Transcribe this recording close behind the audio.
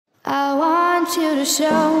want you to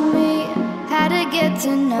show me how to get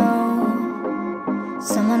to know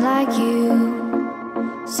someone like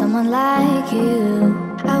you, someone like you.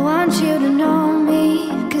 I want you to know me,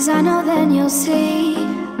 'cause I know then you'll see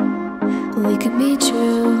we can be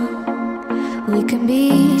true, we can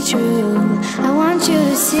be true. I want you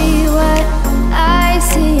to see what I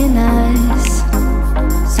see in us,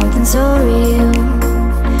 something so real,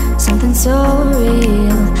 something so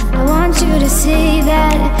real. I want you to see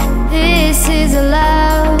that this is a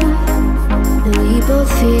love that we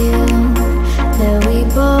both feel, that we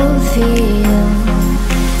both feel.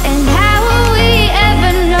 And how will we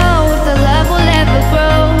ever know if the love will ever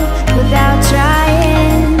grow without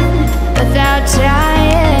trying, without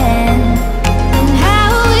trying? And how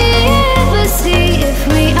will we ever see if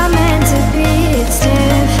we are meant to be? It's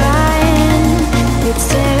terrifying, it's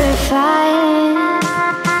terrifying.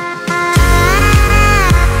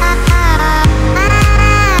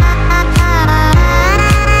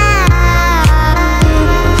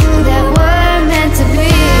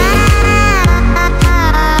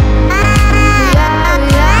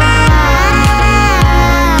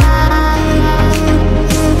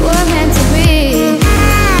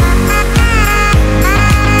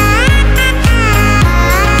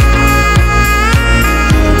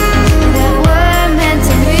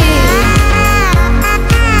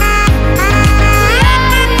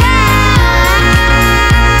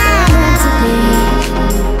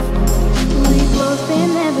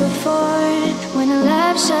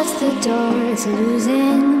 It's a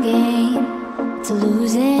losing game, it's a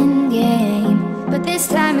losing game. But this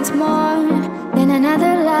time it's more than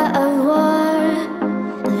another love of war.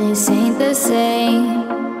 This ain't the same,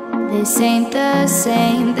 this ain't the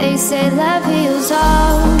same. They say love heals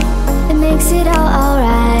all, it makes it all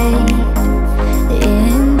alright.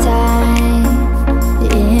 In time,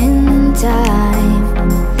 in time.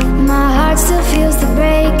 My heart still feels the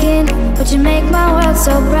breaking, but you make my world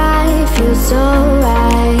so bright. It feels so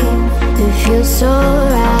right, it feels so